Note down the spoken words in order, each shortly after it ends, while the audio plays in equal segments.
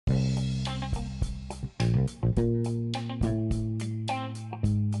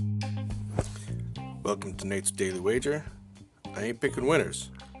Welcome to Nate's Daily Wager. I ain't picking winners,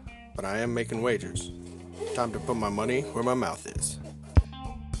 but I am making wagers. Time to put my money where my mouth is.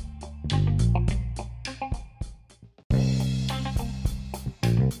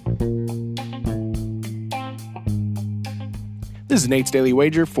 This is Nate's Daily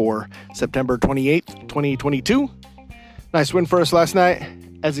Wager for September 28th, 2022. Nice win for us last night.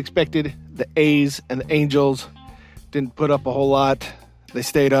 As expected, the A's and the Angels didn't put up a whole lot. They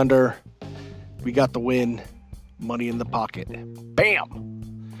stayed under. We got the win. Money in the pocket.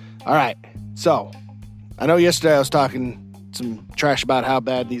 Bam! All right. So, I know yesterday I was talking some trash about how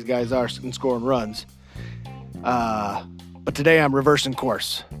bad these guys are in scoring runs. But today I'm reversing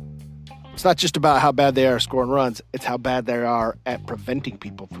course. It's not just about how bad they are scoring runs. It's how bad they are at preventing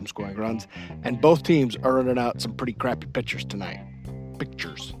people from scoring runs. And both teams are running out some pretty crappy pitchers tonight.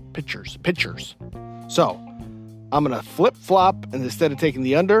 Pitchers. So, I'm going to flip-flop, and instead of taking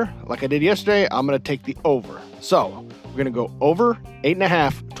the under, like I did yesterday, I'm going to take the over. So, we're going to go over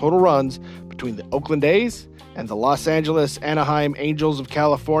 8.5 total runs between the Oakland A's and the Los Angeles Anaheim Angels of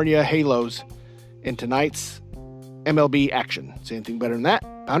California Halos in tonight's MLB action. See anything better than that?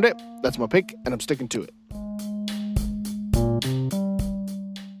 Pound it. That's my pick, and I'm sticking to it.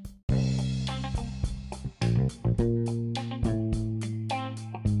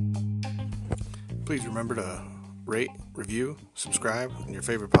 Please remember to rate, review, subscribe in your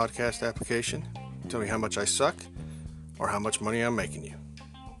favorite podcast application. Tell me how much I suck or how much money I'm making you.